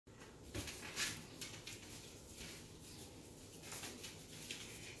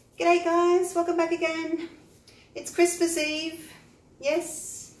G'day guys, welcome back again. It's Christmas Eve.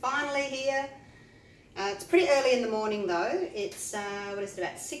 Yes, finally here. It's pretty early in the morning though. It's, what is it,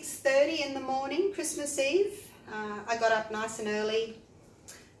 about 6:30 in the morning, Christmas Eve. I got up nice and early.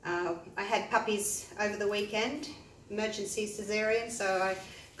 I had puppies over the weekend, emergency cesarean, so I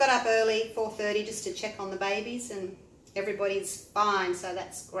got up early, 4:30, just to check on the babies, and everybody's fine, so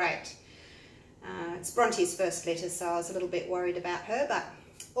that's great. It's Bronte's first litter, so I was a little bit worried about her, but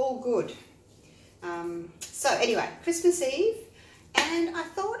all good. So anyway, Christmas Eve, and I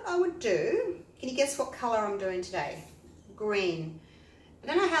thought I would do, can you guess what colour I'm doing today? Green. I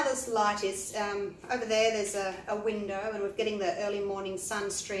don't know how this light is. Over there's a window, and we're getting the early morning sun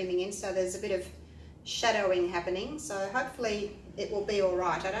streaming in, so there's a bit of shadowing happening, so hopefully it will be all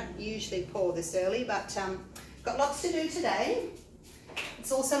right. I don't usually pour this early, but got lots to do today.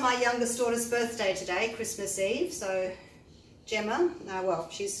 It's also my youngest daughter's birthday today, Christmas Eve, so Gemma, well,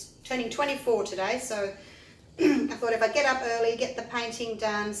 she's turning 24 today, so I thought if I get up early, get the painting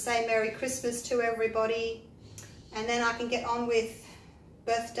done, say Merry Christmas to everybody, and then I can get on with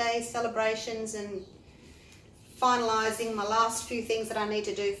birthday celebrations and finalising my last few things that I need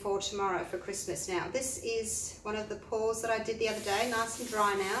to do for tomorrow for Christmas. Now, this is one of the pours that I did the other day, nice and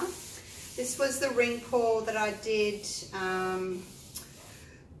dry now. This was the ring pour that I did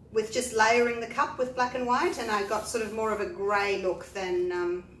with just layering the cup with black and white, and I got sort of more of a grey look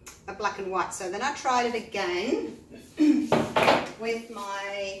than a black and white. So then I tried it again with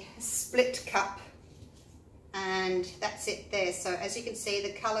my split cup, and that's it there. So as you can see,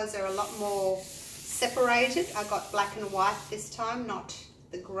 the colours are a lot more separated. I got black and white this time, not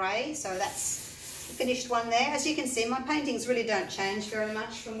the grey, so that's the finished one there. As you can see, my paintings really don't change very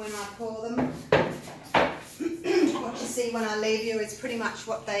much from when I pour them. What you see when I leave you is pretty much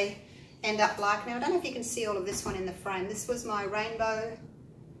what they end up like. Now, I don't know if you can see all of this one in the frame. This was my rainbow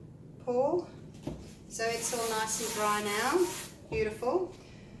pour, so it's all nice and dry now. Beautiful.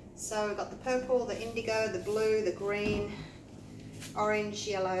 So we've got the purple, the indigo, the blue, the green, orange,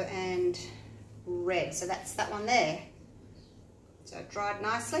 yellow and red. So that's that one there. So it dried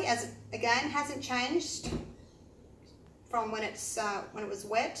nicely. As it, again, hasn't changed from when it's when it was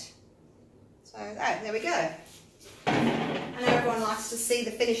wet. So there we go. I know everyone likes to see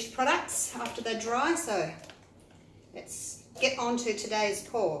the finished products after they're dry, so let's get on to today's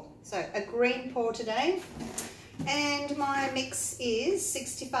pour. So a green pour today, and my mix is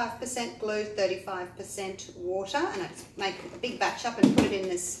 65% glue, 35% water, and I make a big batch up and put it in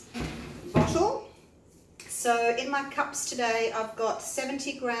this bottle. So in my cups today, I've got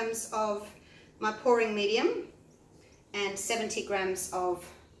 70 grams of my pouring medium and 70 grams of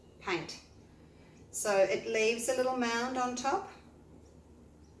paint. So it leaves a little mound on top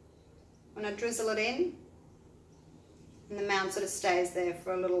when I drizzle it in, and the mound sort of stays there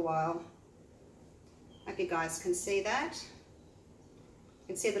for a little while. Hope you guys can see that. You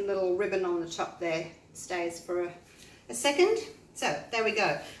can see the little ribbon on the top there stays for a second. So there we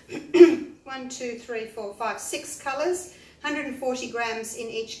go. 1, 2, 3, 4, 5, 6 colours, 140 grams in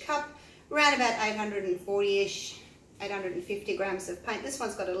each cup, around about 840-ish, 850 grams of paint. This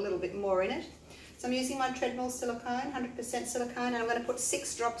one's got a little bit more in it. So I'm using my treadmill silicone, 100% silicone, and I'm going to put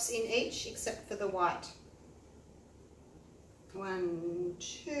 6 drops in each except for the white. 1,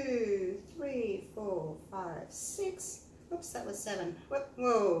 2, 3, 4, 5, 6. Oops, that was 7.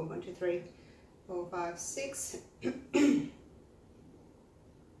 Whoa, 1, 2, 3, 4, 5, 6.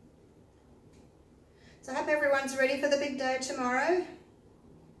 So I hope everyone's ready for the big day tomorrow.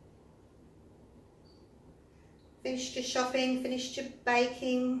 Finished your shopping, finished your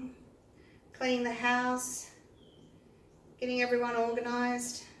baking, cleaning the house, getting everyone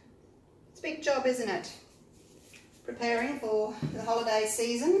organised. It's a big job, isn't it? Preparing for the holiday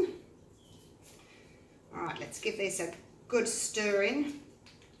season. All right, let's give this a good stir in.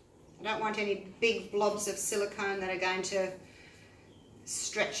 I don't want any big blobs of silicone that are going to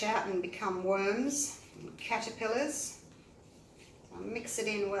stretch out and become worms and caterpillars. So I'll mix it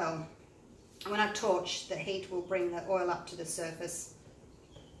in well. When I torch, the heat will bring the oil up to the surface.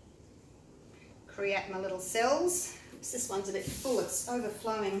 Create my little cells. Oops, this one's a bit full, it's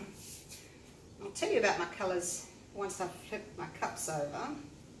overflowing. I'll tell you about my colours once I've flipped my cups over.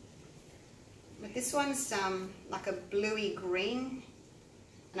 But this one's like a bluey green,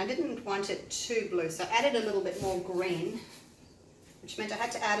 and I didn't want it too blue, so I added a little bit more green, which meant I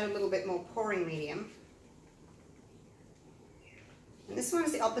had to add a little bit more pouring medium. And this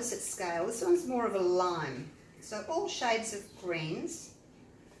one's the opposite scale. This one's more of a lime. So all shades of greens,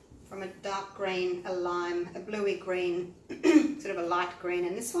 from a dark green, a lime, a bluey green, sort of a light green,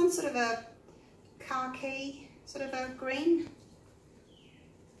 and this one's sort of a khaki, sort of a green.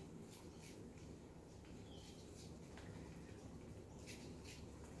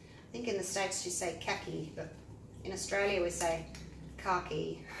 I think in the States you say khaki, but in Australia we say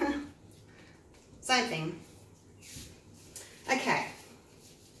khaki. Same thing. Okay.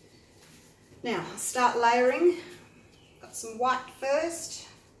 Now I'll start layering. Got some white first.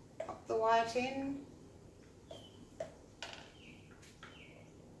 Pop the white in.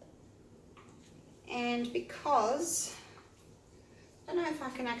 And because I don't know if I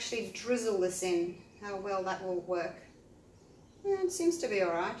can actually drizzle this in, how well that will work. Yeah, it seems to be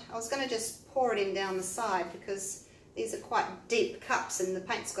alright. I was going to just pour it in down the side because these are quite deep cups and the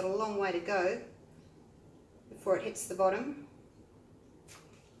paint's got a long way to go before it hits the bottom.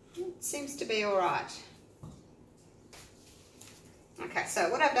 It seems to be alright. Okay,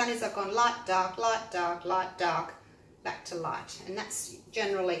 so what I've done is I've gone light, dark, light, dark, light, dark, back to light. And that's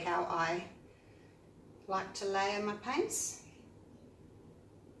generally how I like to layer my paints.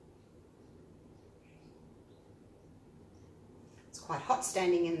 It's quite hot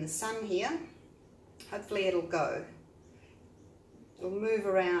standing in the sun here. Hopefully it'll go. It'll move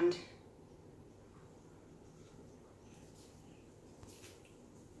around.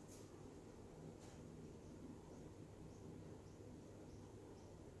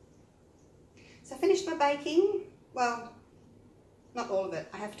 So I finished my baking. Well, not all of it.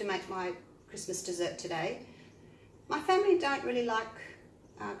 I have to make my Christmas dessert today. My family don't really like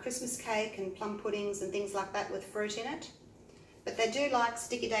Christmas cake and plum puddings and things like that with fruit in it, but they do like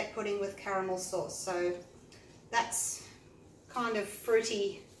sticky date pudding with caramel sauce, so that's kind of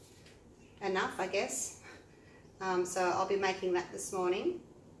fruity enough, I guess. So I'll be making that this morning.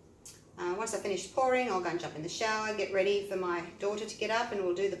 Once I finish pouring, I'll go and jump in the shower, get ready for my daughter to get up, and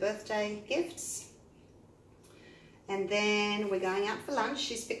we'll do the birthday gifts. And then we're going out for lunch.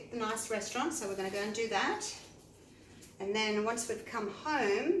 She's picked the nice restaurant, so we're going to go and do that. And then once we've come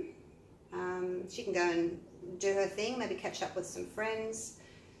home, she can go and do her thing, maybe catch up with some friends.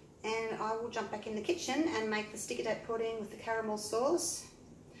 And I will jump back in the kitchen and make the sticky date pudding with the caramel sauce.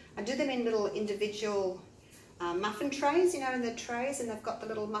 I do them in little individual muffin trays, you know, in the trays, and they've got the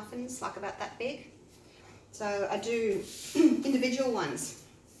little muffins like about that big. So I do individual ones.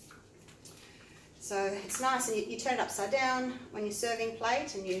 So it's nice, and you turn it upside down on your serving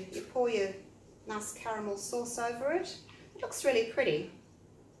plate and you pour your nice caramel sauce over it. It looks really pretty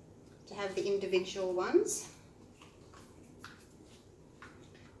to have the individual ones.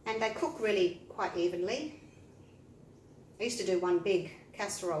 And they cook really quite evenly. I used to do one big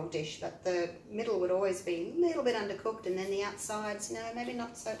casserole dish, but the middle would always be a little bit undercooked, and then the outsides, you know, maybe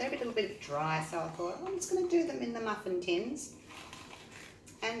not so, maybe a little bit dry. So I thought, oh, I'm just going to do them in the muffin tins,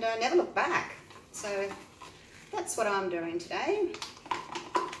 and never look back. So that's what I'm doing today.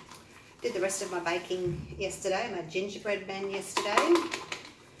 Did the rest of my baking yesterday. I made gingerbread man yesterday.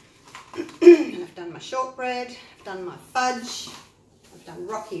 And I've done my shortbread, I've done my fudge, I've done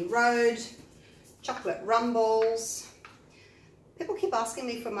Rocky Road, chocolate rumbles. People keep asking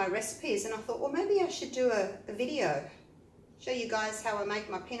me for my recipes, and I thought, well, maybe I should do a video. Show you guys how I make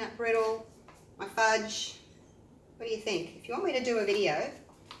my peanut brittle, my fudge. What do you think? If you want me to do a video,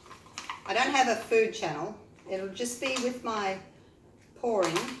 I don't have a food channel. It'll just be with my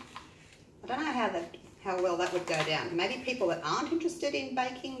pouring. I don't know how well that would go down. Maybe people that aren't interested in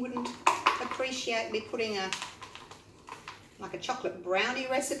baking wouldn't appreciate me putting like a chocolate brownie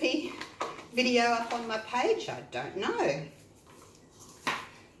recipe video up on my page. I don't know.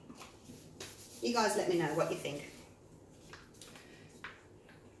 You guys let me know what you think.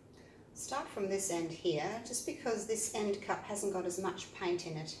 Start from this end here, just because this end cup hasn't got as much paint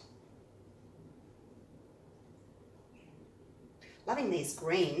in it. Loving these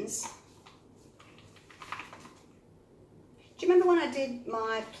greens. Do you remember when I did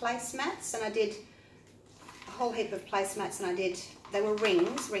my placemats, and I did a whole heap of placemats, and they were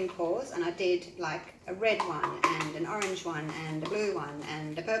rings, ring pours, and I did like a red one and an orange one and a blue one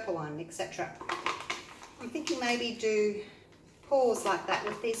and a purple one, etc. I'm thinking maybe do pours like that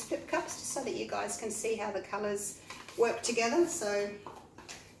with these flip cups, just so that you guys can see how the colours work together. So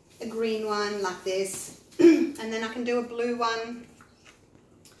a green one like this, and then I can do a blue one,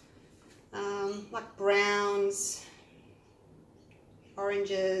 like browns,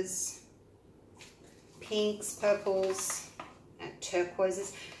 oranges, pinks, purples, and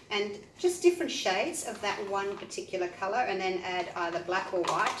turquoises, and just different shades of that one particular colour, and then add either black or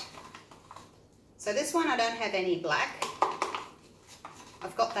white. So this one I don't have any black.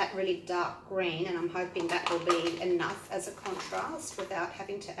 I've got that really dark green, and I'm hoping that will be enough as a contrast without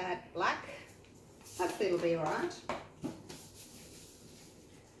having to add black. Hopefully it'll be alright.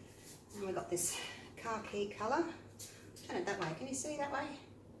 And we've got this khaki colour. Turn it that way. Can you see that way?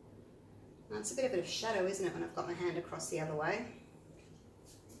 Well, it's a bit of a shadow, isn't it, when I've got my hand across the other way?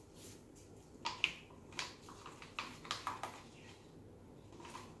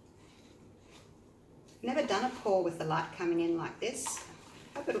 Never done a pour with the light coming in like this.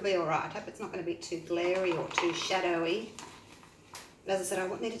 Hope it'll be all right. Hope it's not going to be too glary or too shadowy. But as I said,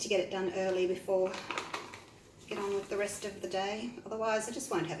 I needed to get it done early before I get on with the rest of the day. Otherwise, I just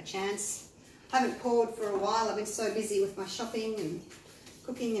won't have a chance. I haven't poured for a while. I've been so busy with my shopping and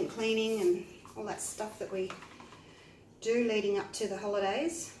cooking and cleaning and all that stuff that we do leading up to the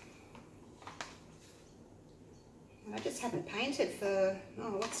holidays. And I just haven't painted for,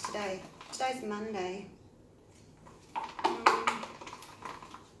 oh, what's today? Today's Monday.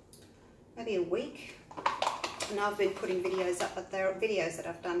 Maybe a week. And I've been putting videos up, but there are videos that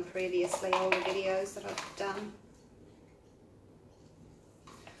I've done previously, older videos that I've done.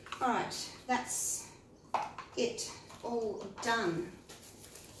 Alright, that's it, all done.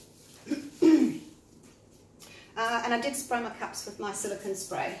 And I did spray my cups with my silicone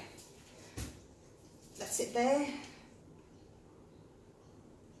spray. That's it there.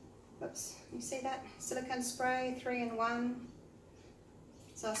 Oops, you see that? Silicone spray, 3-in-1.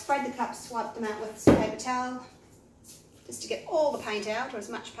 So I sprayed the cups, wiped them out with some paper towel, just to get all the paint out, or as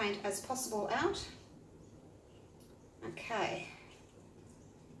much paint as possible out. Okay,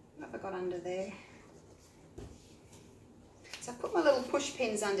 what have I got under there? So I've put my little push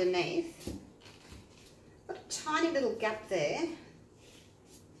pins underneath. Got a tiny little gap there.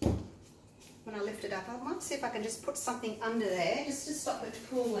 When I lift it up, I might see if I can just put something under there, just to stop it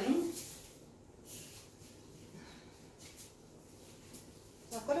pooling.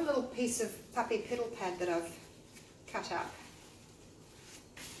 So I've got a little piece of puppy piddle pad that I've cut up.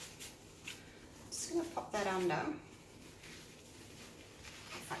 Just going to pop that under.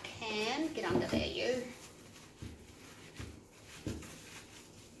 If I can, get under there, you.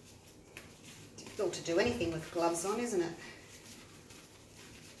 Difficult to do anything with gloves on, isn't it?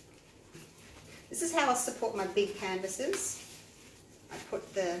 This is how I support my big canvases. I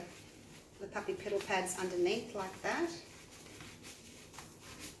put the puppy piddle pads underneath like that.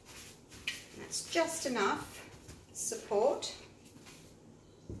 That's just enough support.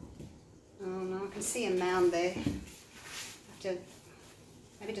 Oh no, I can see a mound there. I have to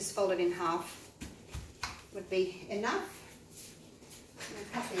maybe just fold it in half. Would be enough. I'm going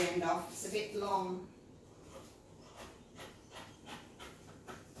to cut the end off, it's a bit long.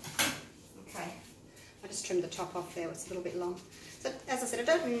 Okay, I just trimmed the top off there, it's a little bit long. So as I said, I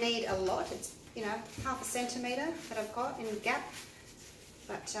don't need a lot. It's, you know, 1/2 centimetre that I've got in gap.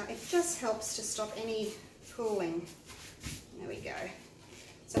 But it just helps to stop any pooling. There we go.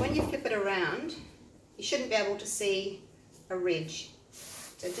 So when you flip it around, you shouldn't be able to see a ridge.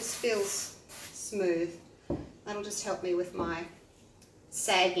 So it just feels smooth. That'll just help me with my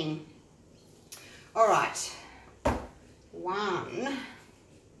sagging. All right. 1,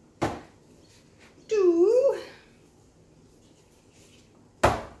 2,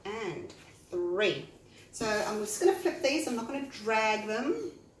 and 3. So I'm just going to flip these. I'm not going to drag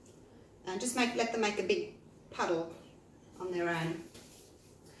them, and just let them make a big puddle on their own.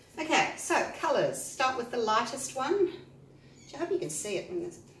 Okay, so colours. Start with the lightest one. I hope you can see it.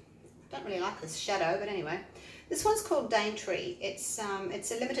 I don't really like this shadow, but anyway. This one's called Daintree. It's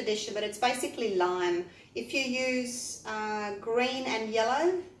a limited edition, but it's basically lime. If you use green and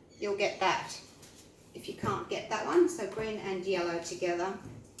yellow, you'll get that. If you can't get that one, so green and yellow together.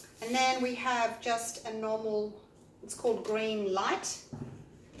 And then we have just a normal, it's called Green Light.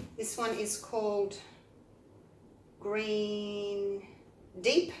 This one is called Green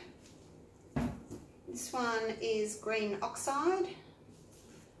Deep. This one is Green Oxide.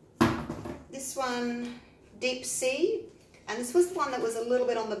 This one, Deep Sea. And this was the one that was a little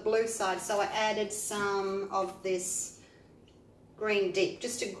bit on the blue side, so I added some of this Green Deep,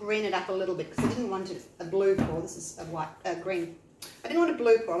 just to green it up a little bit, because I didn't want a blue pour. This is a green. I didn't want a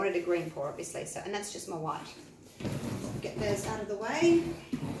blue pour, I wanted a green pour, obviously, so, and that's just my white. Get those out of the way.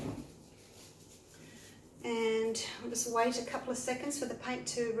 And I'll just wait a couple of seconds for the paint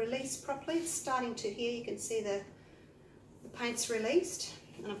to release properly. It's starting to here, you can see the paint's released.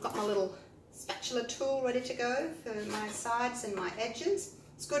 And I've got my little spatula tool ready to go for my sides and my edges.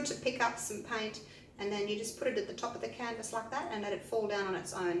 It's good to pick up some paint and then you just put it at the top of the canvas like that and let it fall down on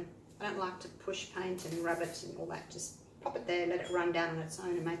its own. I don't like to push paint and rub it and all that. Just pop it there, let it run down on its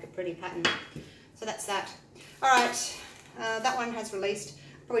own and make a pretty pattern. So that's that. All right, that one has released.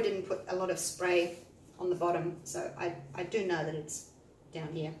 Probably didn't put a lot of spray on the bottom, so I do know that it's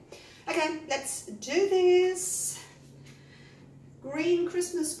down here. Okay, let's do this. Green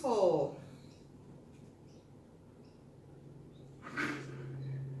Christmas pour.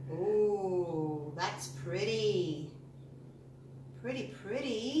 Ooh, that's pretty. Pretty,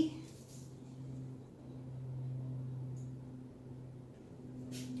 pretty.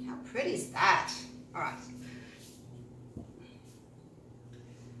 How pretty is that? All right.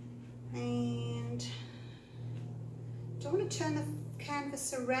 And do I want to turn the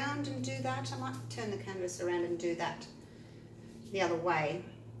canvas around and do that? I might turn the canvas around and do that the other way.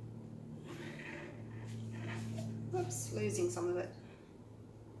 Oops, losing some of it.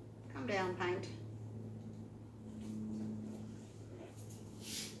 Come down, paint.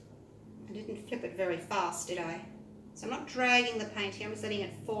 I didn't flip it very fast, did I? So I'm not dragging the paint here, I'm just letting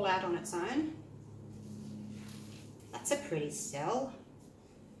it fall out on its own. That's a pretty cell.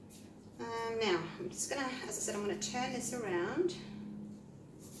 Now, I'm just going to, as I said, I'm going to turn this around,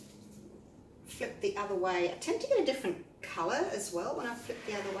 flip the other way. I tend to get a different colour as well when I flip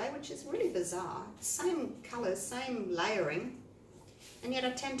the other way, which is really bizarre. Same colours, same layering, and yet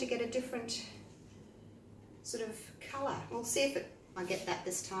I tend to get a different sort of colour. We'll see if I get that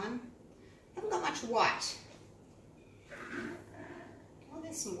this time. I haven't got much white. Oh,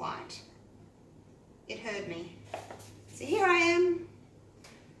 there's some white. It heard me. So here I am.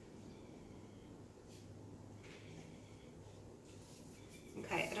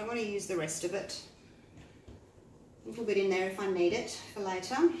 Okay, I don't want to use the rest of it. A little bit in there if I need it for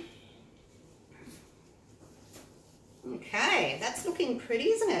later. Okay, that's looking pretty,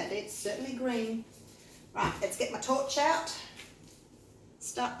 isn't it? It's certainly green. Right, let's get my torch out.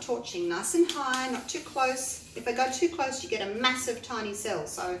 Start torching nice and high, not too close. If I go too close, you get a massive tiny cell,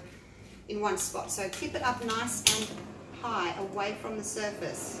 so in one spot. So keep it up nice and high, away from the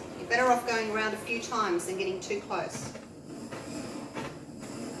surface. You're better off going around a few times than getting too close.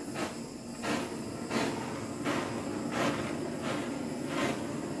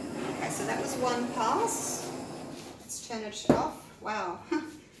 One pass. Let's turn it off. Wow.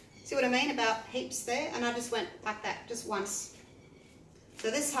 See what I mean about heaps there? And I just went like that, just once.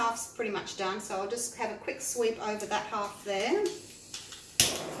 So this half's pretty much done, so I'll just have a quick sweep over that half there.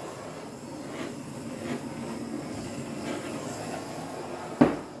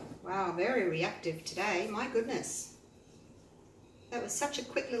 Wow, very reactive today, my goodness. That was such a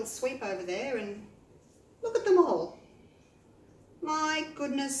quick little sweep over there, and look at them all. My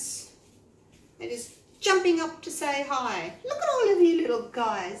goodness. It is jumping up to say hi. Look at all of you little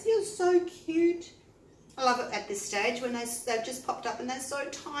guys. You're so cute. I love it at this stage when they've just popped up and they're so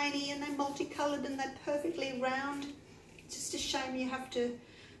tiny and they're multicoloured and they're perfectly round. It's just a shame you have to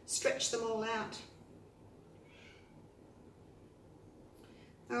stretch them all out.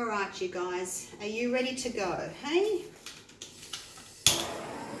 All right, you guys. Are you ready to go? Hey?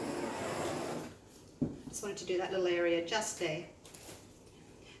 Just wanted to do that little area just there.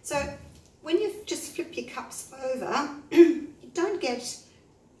 So, when you just flip your cups over, you don't get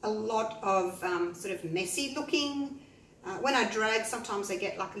a lot of sort of messy looking. When I drag, sometimes I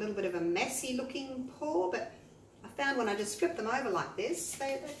get like a little bit of a messy looking pour, but I found when I just flip them over like this,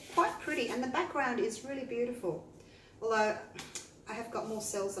 they're quite pretty, and the background is really beautiful. Although I have got more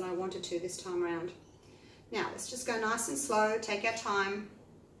cells than I wanted to this time around. Now let's just go nice and slow, take our time,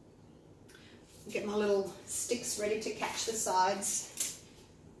 get my little sticks ready to catch the sides.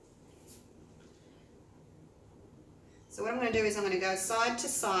 So what I'm going to do is I'm going to go side to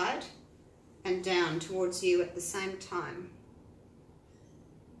side and down towards you at the same time.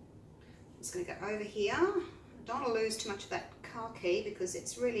 I'm just going to go over here. I don't want to lose too much of that khaki because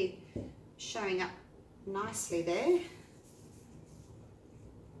it's really showing up nicely there.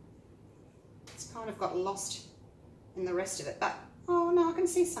 It's kind of got lost in the rest of it, but oh no, I can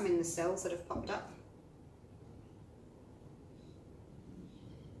see some in the cells that have popped up.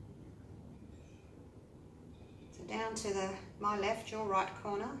 Down to my left, your right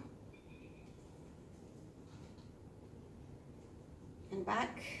corner, and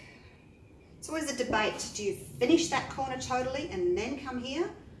back. It's always a debate. Do you finish that corner totally and then come here,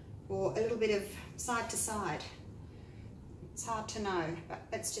 or a little bit of side to side? It's hard to know, but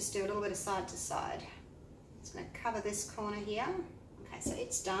let's just do a little bit of side to side. Just going to cover this corner here. Okay, so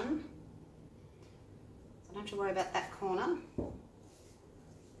it's done. So I don't have to worry about that corner.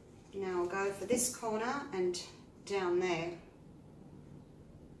 Now I'll go for this corner and down there.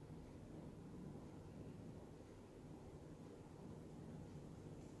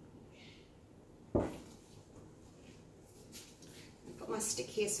 I'll put my stick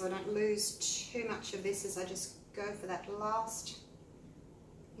here so I don't lose too much of this as I just go for that last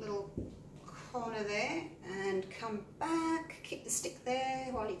little corner there and come back, keep the stick there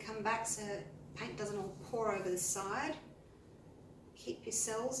while you come back so paint doesn't all pour over the side. Keep your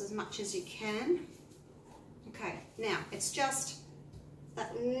cells as much as you can. Okay, now it's just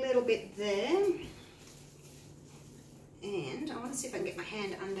that little bit there, and I want to see if I can get my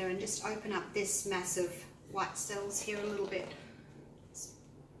hand under and just open up this mass of white cells here a little bit. Just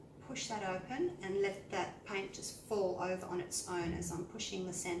push that open and let that paint just fall over on its own as I'm pushing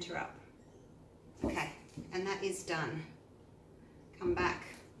the center up. Okay, and that is done. Come back.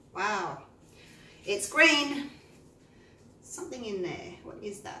 Wow, it's green. Something in there. What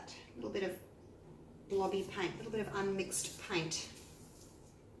is that? A little bit of blobby paint, a little bit of unmixed paint.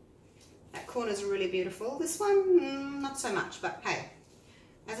 That corner's really beautiful. This one, not so much, but hey,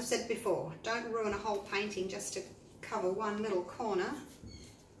 as I've said before, don't ruin a whole painting just to cover one little corner.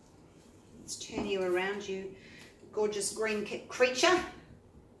 Let's turn you around, you gorgeous green creature.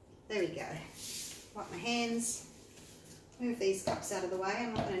 There we go. Wipe my hands. Move these cups out of the way. I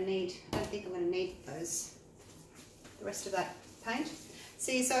don't think I'm going to need the rest of that paint.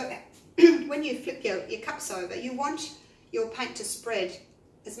 See, so when you flip your cups over, you want your paint to spread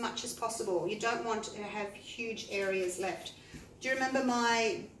as much as possible. You don't want to have huge areas left. Do you remember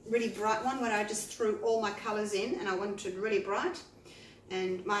my really bright one when I just threw all my colours in and I wanted really bright?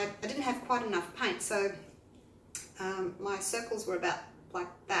 And I didn't have quite enough paint, so my circles were about like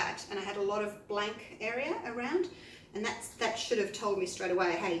that, and I had a lot of blank area around, and that should have told me straight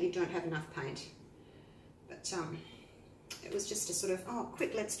away, hey, you don't have enough paint. But it was just a sort of, oh,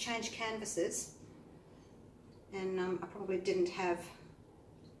 quick, let's change canvases. And I probably didn't have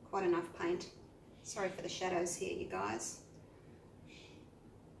quite enough paint. Sorry for the shadows here, you guys.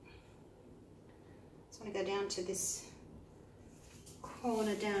 Just want to go down to this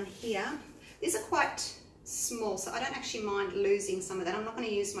corner down here. These are quite small, so I don't actually mind losing some of that. I'm not going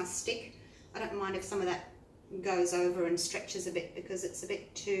to use my stick. I don't mind if some of that goes over and stretches a bit because it's a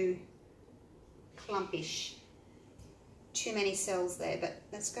bit too clumpish. Too many cells there, but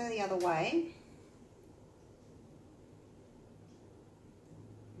let's go the other way.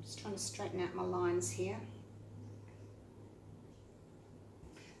 I'm just trying to straighten out my lines here.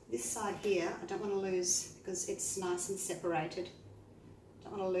 This side here, I don't want to lose because it's nice and separated.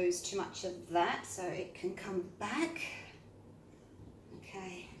 Don't want to lose too much of that, so it can come back.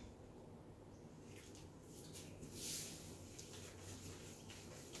 Okay.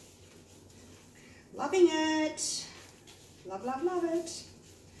 Loving it. Love, love, love it.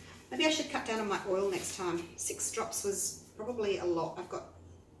 Maybe I should cut down on my oil next time. 6 drops was probably a lot. I've got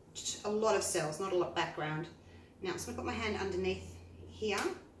a lot of cells, not a lot of background. Now I'm just going to put my hand underneath here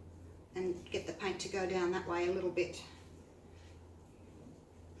and get the paint to go down that way a little bit.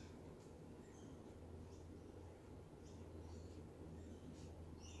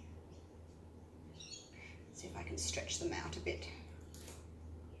 See if I can stretch them out a bit.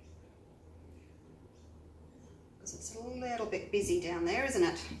 Because it's a little bit busy down there, isn't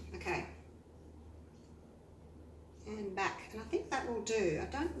it? Okay. And back. And I think that will do. I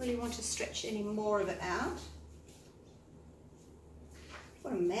don't really want to stretch any more of it out.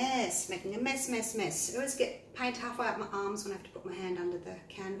 What a mess. Making a mess, mess, mess. I always get paint halfway up my arms when I have to put my hand under the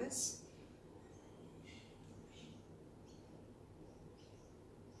canvas.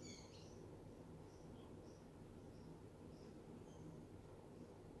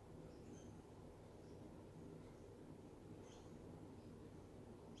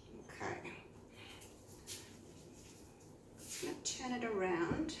 Turn it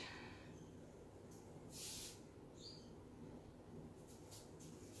around.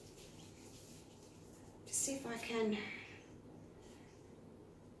 To see if I can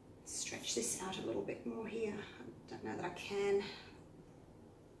stretch this out a little bit more here. I don't know that I can.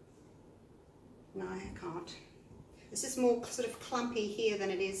 No, I can't. This is more sort of clumpy here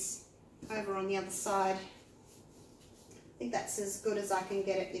than it is over on the other side. I think that's as good as I can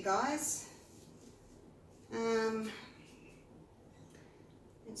get it, you guys.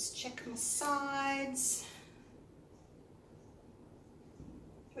 Let's check my sides.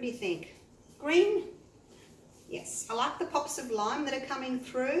 What do you think? Green? Yes, I like the pops of lime that are coming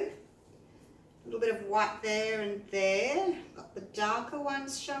through. A little bit of white there and there. Got the darker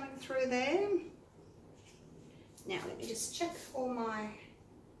ones showing through there. Now let me just check all my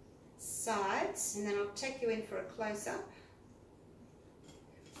sides and then I'll take you in for a close-up.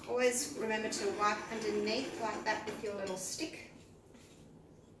 Always remember to wipe underneath like that with your little stick.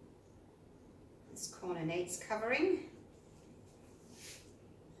 This corner needs covering.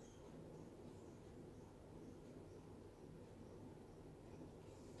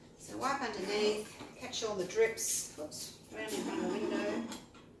 So wipe underneath, catch all the drips. Oops, around in front of the window.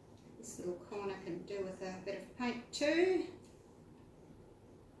 This little corner can do with a bit of paint too.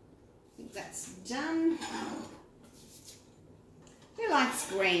 I think that's done. Who likes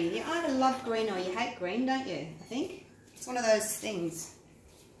green? You either love green or you hate green, don't you? I think it's one of those things.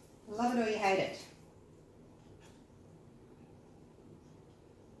 You love it or you hate it.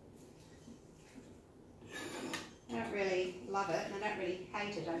 I don't really love it and I don't really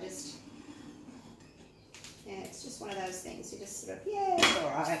hate it. I just, yeah, it's just one of those things. You just sort of, yeah, it's all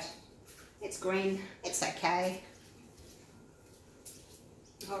right. It's green. It's okay.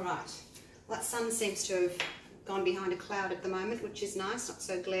 All right. Well, that sun seems to have gone behind a cloud at the moment, which is nice, not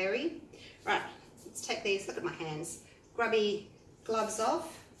so glary. Right, let's take these. Look at my hands. Grubby gloves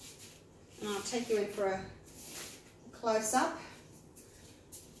off. And I'll take you in for a close-up.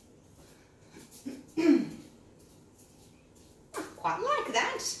 Quite like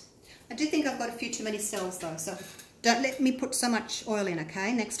that. I do think I've got a few too many cells though, so don't let me put so much oil in,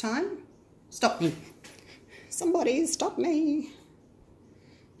 okay, next time. Stop me. Somebody stop me,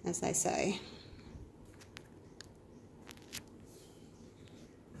 as they say.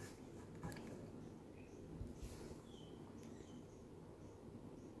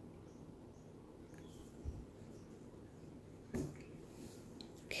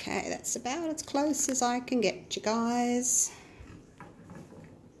 Okay, that's about as close as I can get, you guys.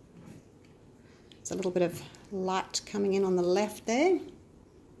 There's a little bit of light coming in on the left there.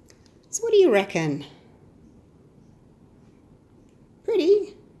 So what do you reckon?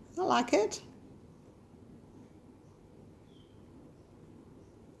 Pretty. I like it.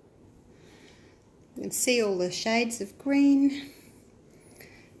 You can see all the shades of green.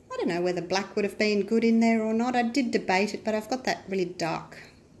 I don't know whether black would have been good in there or not. I did debate it, but I've got that really dark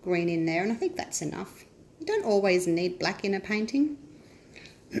green in there, and I think that's enough. You don't always need black in a painting.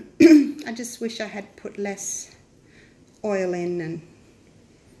 I just wish I had put less oil in and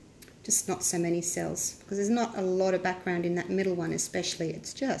just not so many cells, because there's not a lot of background in that middle one especially.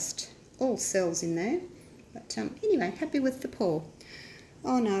 It's just all cells in there. But anyway, happy with the pour.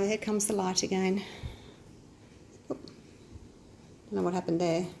 Oh no, here comes the light again. Oh, don't know what happened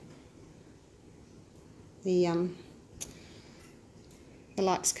there. The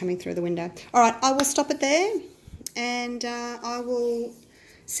light's coming through the window. All right, I will stop it there, and I will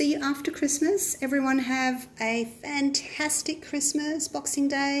see you after Christmas. Everyone have a fantastic Christmas, Boxing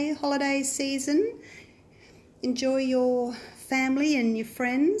Day, holiday season. Enjoy your family and your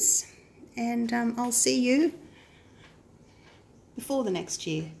friends, and I'll see you before the next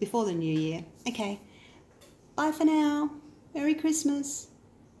year, before the new year. Okay, bye for now. Merry Christmas.